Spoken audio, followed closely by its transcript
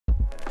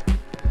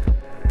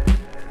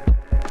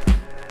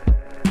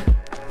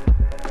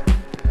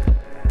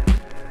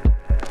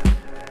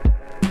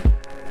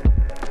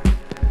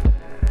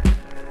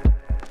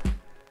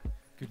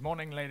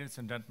ladies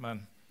and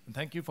gentlemen, and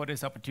thank you for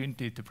this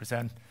opportunity to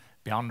present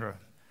Beyonder.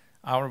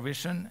 Our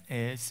vision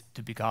is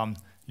to become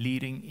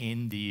leading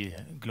in the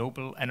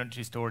global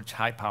energy storage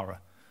high power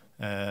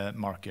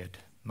market.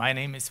 My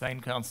name is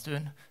Svein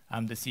Kranstuen.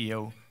 I'm the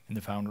CEO and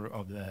the founder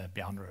of the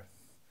Beyonder.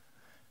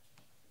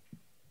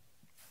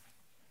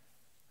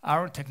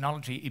 Our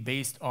technology is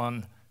based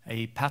on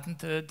a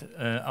patented,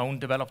 own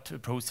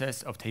developed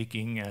process of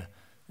taking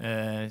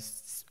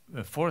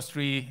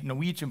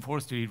Norwegian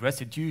forestry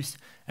residues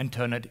and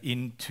turn it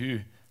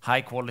into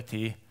high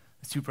quality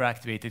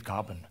superactivated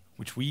carbon,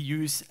 which we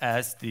use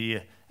as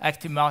the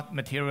active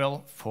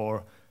material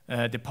for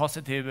the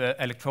positive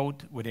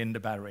electrode within the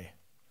battery.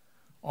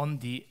 On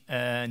the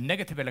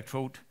negative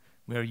electrode,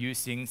 we are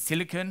using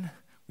silicon,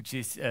 which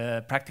is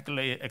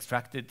practically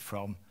extracted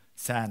from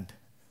sand,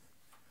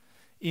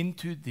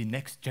 into the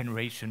next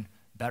generation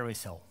battery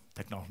cell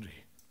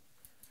technology,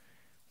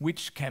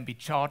 which can be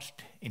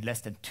charged in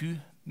less than 2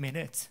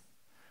 minutes.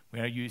 We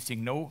are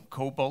using no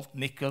cobalt,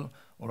 nickel,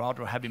 or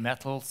other heavy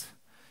metals.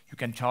 You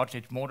can charge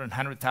it more than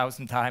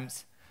 100,000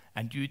 times,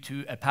 and due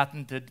to a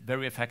patented,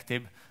 very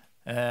effective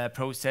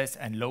process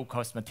and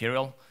low-cost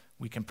material,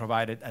 we can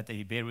provide it at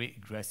a very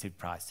aggressive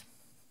price.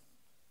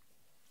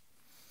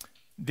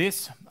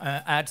 This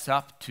adds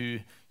up to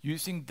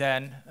using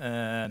then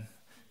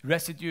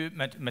residue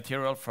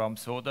material from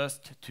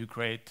sawdust to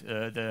create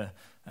the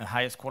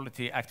highest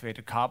quality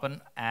activated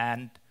carbon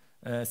and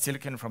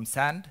silicon from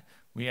sand.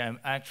 We are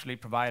actually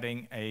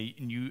providing a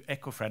new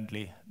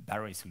eco-friendly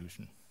battery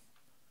solution.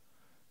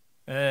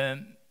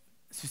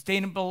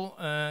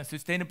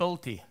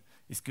 Sustainability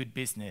is good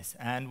business,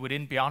 and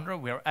within Beyonder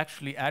we are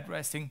actually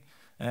addressing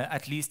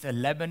at least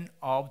 11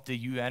 of the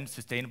UN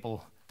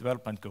Sustainable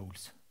Development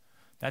Goals.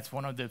 That's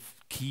one of the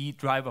key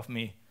drive of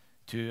me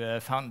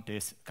to found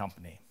this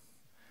company.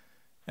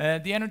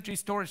 The energy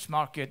storage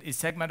market is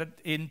segmented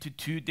into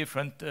 2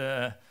 different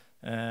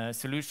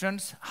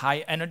solutions: high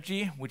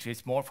energy, which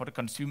is more for the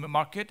consumer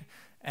market,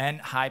 and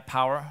high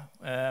power,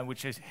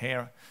 which is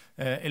here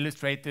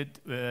illustrated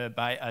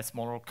by a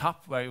smaller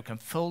cup where you can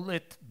fill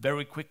it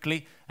very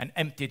quickly and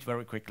empty it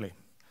very quickly,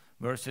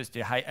 versus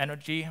the high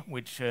energy,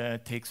 which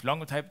takes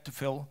longer time to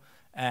fill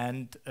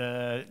and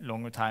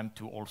longer time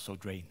to also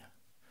drain.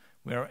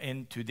 We're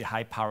into the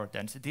high power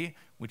density,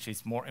 which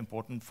is more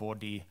important for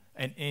the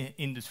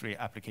industry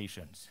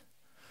applications.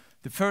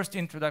 The first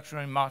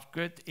introductory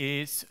market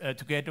is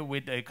together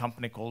with a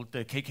company called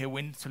KK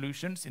Wind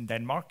Solutions in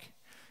Denmark,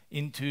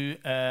 into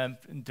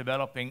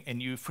developing a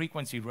new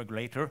frequency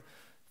regulator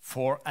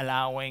for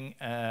allowing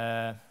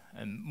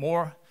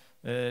more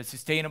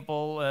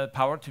sustainable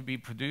power to be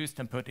produced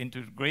and put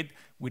into the grid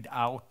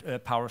without a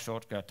power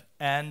shortcut.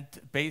 And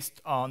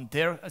based on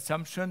their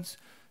assumptions,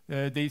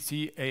 they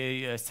see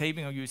a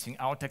saving of using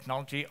our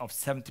technology of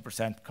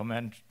 70%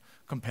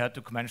 compared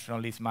to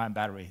conventional lithium-ion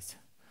batteries.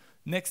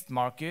 Next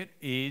market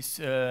is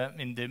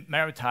in the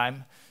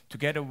maritime,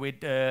 together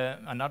with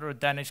another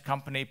Danish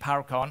company,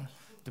 Powercon,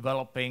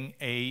 developing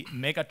a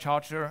mega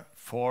charger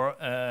for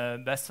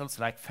vessels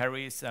like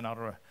ferries and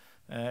other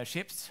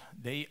ships.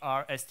 They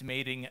are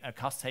estimating a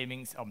cost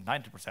savings of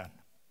 90%.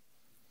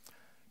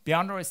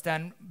 Beyonder is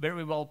then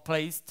very well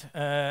placed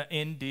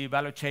in the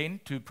value chain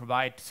to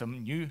provide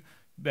some new,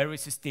 very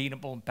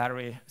sustainable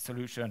battery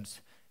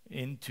solutions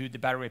into the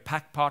battery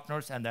pack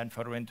partners and then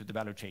further into the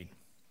value chain.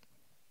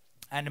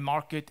 And the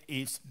market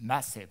is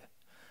massive.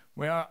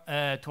 We are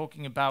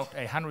talking about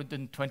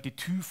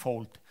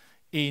 122-fold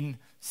in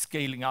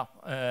scaling up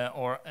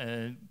or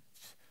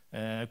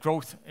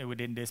growth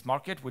within this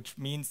market, which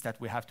means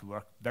that we have to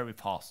work very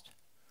fast.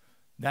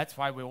 That's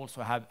why we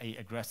also have an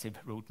aggressive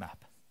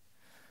roadmap.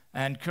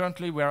 And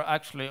currently we are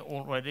actually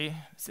already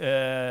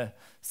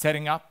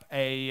setting up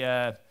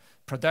a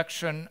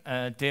production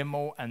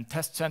demo and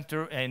test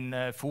center in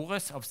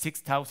Forest of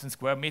 6,000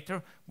 square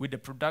meters with a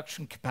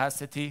production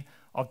capacity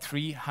of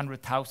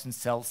 300,000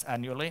 cells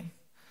annually.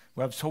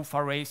 We have so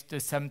far raised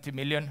 70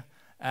 million,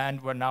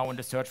 and we're now in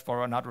the search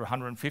for another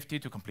 150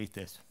 to complete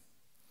this.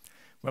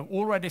 We've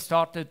already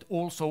started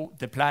also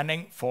the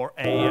planning for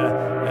a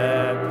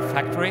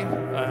factory,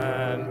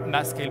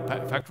 mass-scale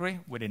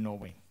factory within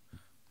Norway.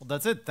 Well,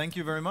 that's it. Thank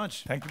you very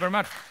much. Thank you very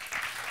much.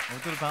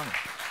 Over to the panel.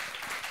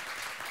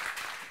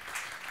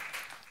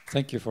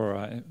 Thank you for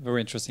a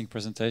very interesting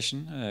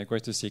presentation.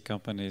 Great to see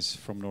companies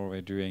from Norway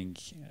doing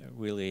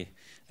really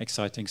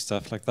exciting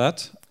stuff like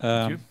that.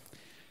 Thank you.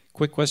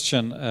 Quick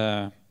question.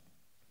 Are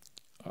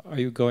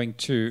you going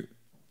to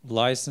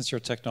license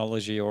your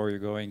technology, or are you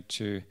going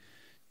to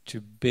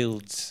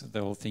build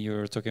the whole thing? You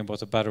were talking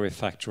about a battery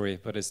factory,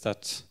 but is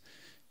that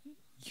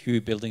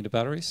you building the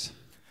batteries?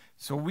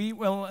 So we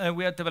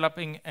are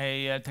developing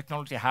a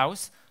technology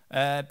house,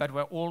 but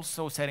we're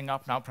also setting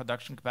up now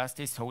production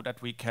capacity so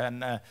that we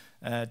can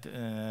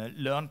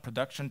learn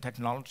production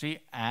technology,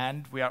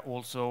 and we are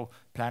also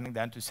planning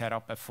then to set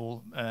up a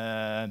full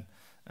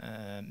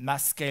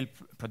mass-scale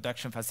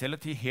production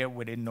facility here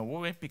within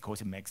Norway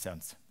because it makes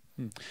sense.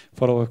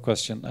 Follow-up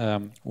question.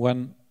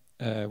 When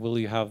will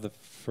you have the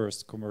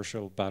first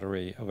commercial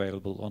battery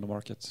available on the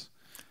market?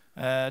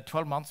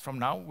 12 months from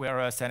now,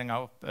 we're setting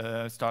out,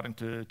 starting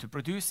to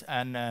produce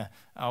and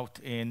out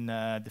in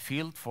the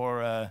field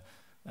for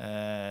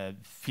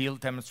field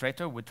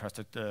demonstrator with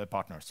trusted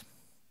partners.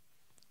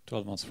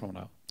 12 months from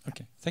now.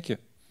 Okay, thank you.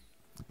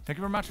 Thank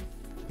you very much.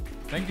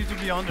 Thank you to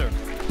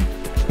Beyonder.